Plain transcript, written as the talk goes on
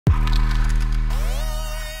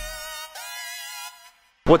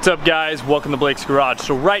What's up guys, welcome to Blake's Garage.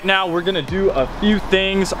 So right now we're gonna do a few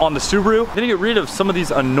things on the Subaru. We're gonna get rid of some of these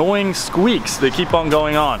annoying squeaks that keep on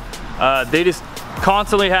going on. They just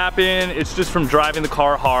constantly happen. It's just from driving the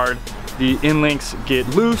car hard. The end links get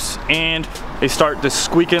loose and they start just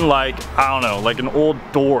squeaking like, I don't know, like an old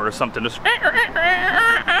door or something. Just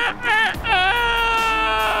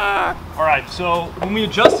all right, so when we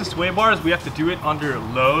adjust the sway bars, we have to do it under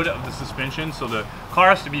load of the suspension. So the car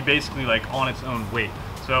has to be basically like on its own weight.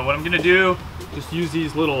 So what I'm gonna do, just use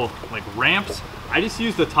these little like ramps. I just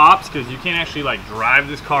use the tops because you can't actually like drive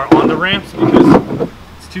this car on the ramps because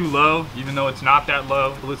it's too low, even though it's not that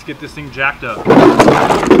low. So let's get this thing jacked up.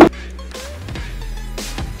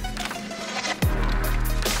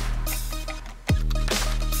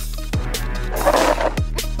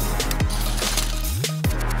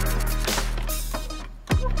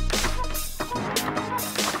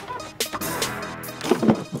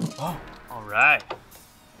 All right.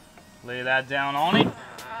 Lay that down on it.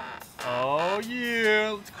 Oh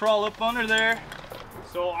yeah, let's crawl up under there.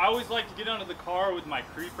 So I always like to get under the car with my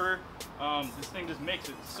creeper. This thing just makes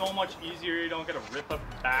it so much easier. You don't gotta rip up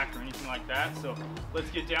the back or anything like that. So let's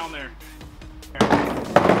get down there.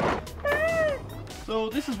 So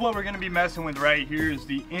this is what we're gonna be messing with right here is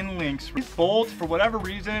the end links. These bolts, for whatever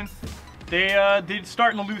reason, they're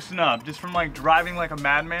starting to loosen up just from like driving like a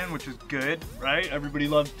madman, which is good, right? Everybody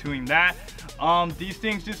loves doing that. These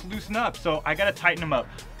things just loosen up, so I gotta tighten them up.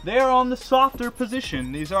 They are on the softer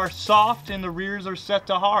position. These are soft and the rears are set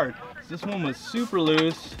to hard. This one was super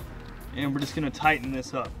loose and we're just gonna tighten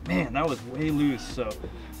this up. Man, that was way loose, so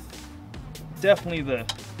definitely the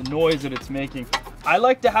noise that it's making. I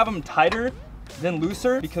like to have them tighter than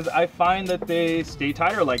looser because I find that they stay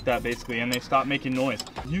tighter like that basically and they stop making noise.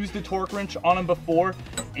 Used the torque wrench on them before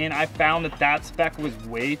and I found that that spec was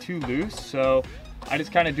way too loose, so I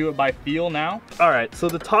just kind of do it by feel now. All right, so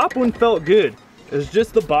the top one felt good. It was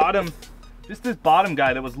just the bottom, just this bottom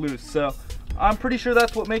guy that was loose. So I'm pretty sure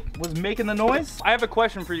that's what was making the noise. I have a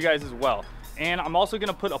question for you guys as well. And I'm also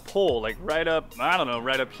gonna put a pole like right up, I don't know,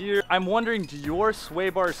 right up here. I'm wondering, do your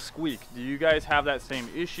sway bars squeak? Do you guys have that same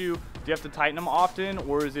issue? Do you have to tighten them often?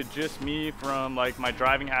 Or is it just me from like my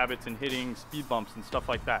driving habits and hitting speed bumps and stuff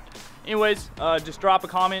like that? Anyways, just drop a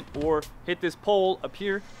comment or hit this poll up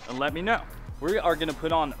here and let me know. We are gonna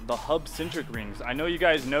put on the hub Centric rings. I know you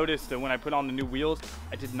guys noticed that when I put on the new wheels,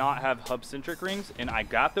 I did not have hub Centric rings and I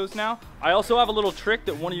got those now. I also have a little trick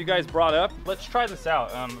that one of you guys brought up. Let's try this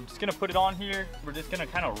out. I'm just gonna put it on here. We're just gonna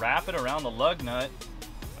kind of wrap it around the lug nut.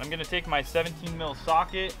 I'm gonna take my 17 mil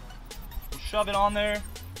socket, shove it on there,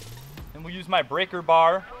 and we'll use my breaker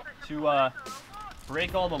bar to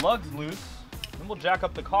break all the lugs loose. Then we'll jack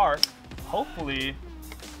up the car. Hopefully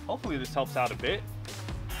this helps out a bit.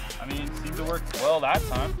 I mean, it seemed to work well that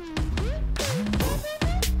time.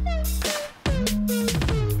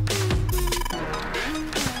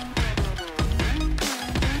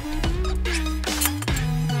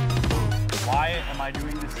 Why am I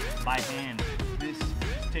doing this by hand? This is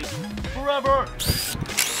taking forever.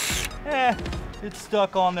 It's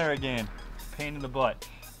stuck on there again. Pain in the butt.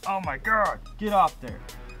 Oh my God, get off there.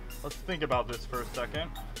 Let's think about this for a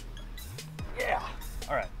second. Yeah,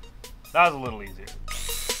 all right, that was a little easier.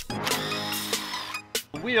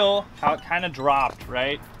 The wheel, how it kind of dropped,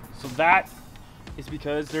 right? So that is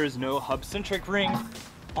because there is no hub Centric ring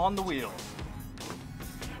on the wheel.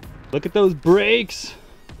 Look at those brakes.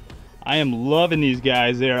 I am loving these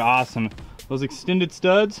guys. They are awesome. Those extended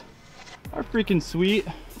studs are freaking sweet.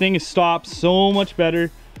 Thing is stopped so much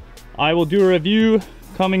better. I will do a review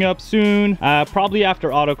coming up soon, probably after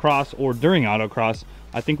autocross or during autocross.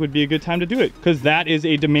 I think would be a good time to do it because that is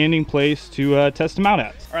a demanding place to test them out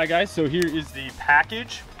at. All right guys, so here is the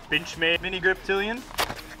package. Benchmade mini griptillion.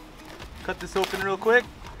 Cut this open real quick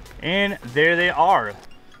and there they are.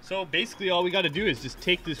 So basically all we got to do is just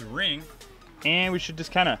take this ring and we should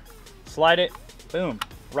just kind of slide it, boom,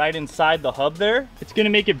 right inside the hub there. It's gonna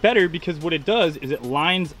make it better because what it does is it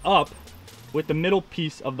lines up with the middle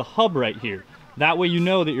piece of the hub right here. That way you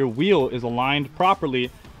know that your wheel is aligned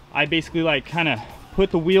properly. I basically like kind of put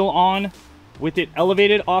the wheel on with it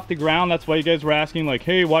elevated off the ground. That's why you guys were asking like,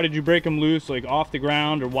 hey, why did you break them loose like off the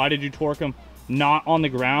ground, or why did you torque them not on the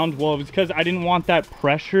ground? Well, it was because I didn't want that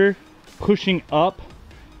pressure pushing up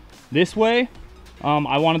this way.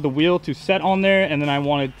 I wanted the wheel to set on there, and then I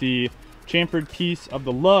wanted the chamfered piece of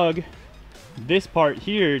the lug, this part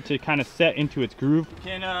here, to kind of set into its groove.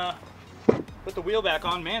 Can put the wheel back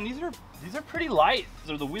on. Man, these are pretty light.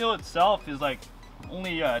 So the wheel itself is like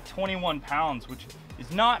only 21 pounds, which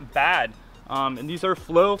is not bad. And these are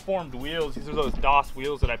flow formed wheels. These are those DOSS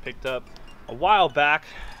wheels that I picked up a while back.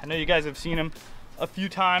 I know you guys have seen them. a few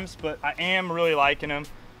times, but I am really liking them.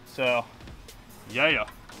 So, yeah.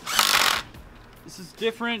 This is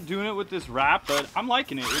different doing it with this wrap, but I'm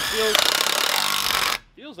liking it. It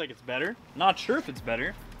feels like it's better. Not sure if it's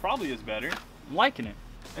better. Probably is better. I'm liking it.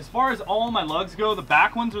 As far as all my lugs go, the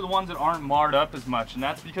back ones are the ones that aren't marred up as much, and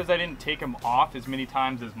that's because I didn't take them off as many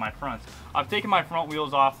times as my fronts. I've taken my front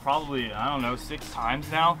wheels off probably, I don't know, 6 times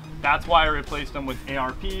now. That's why I replaced them with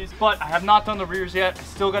ARPs, but I have not done the rears yet. I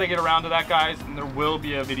still got to get around to that, guys, and there will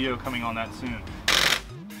be a video coming on that soon.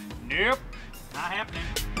 Nope, not happening.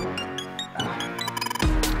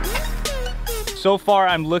 So far,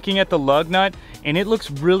 I'm looking at the lug nut, and it looks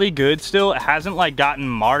really good still. It hasn't like gotten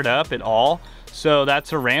marred up at all. So that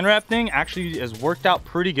saran wrap thing actually has worked out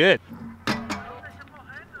pretty good.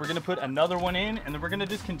 We're gonna put another one in, and then we're gonna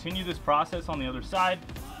just continue this process on the other side.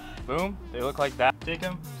 Boom, they look like that. Take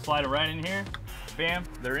them, slide it right in here. Bam,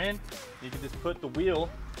 they're in. You can just put the wheel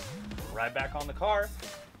right back on the car.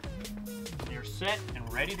 You're set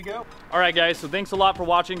and ready to go. All right, guys, so thanks a lot for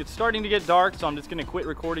watching. It's starting to get dark, so I'm just gonna quit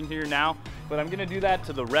recording here now, but I'm gonna do that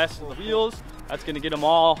to the rest of the wheels. That's gonna get them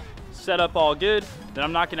all set up all good. Then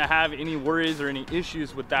I'm not gonna have any worries or any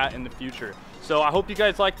issues with that in the future. So I hope you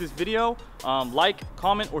guys like this video. Like,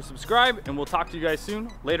 comment, or subscribe, and we'll talk to you guys soon.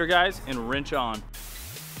 Later, guys, and wrench on.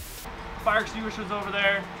 Fire extinguisher's over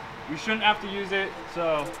there. We shouldn't have to use it,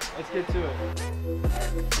 so let's get to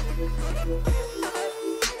it.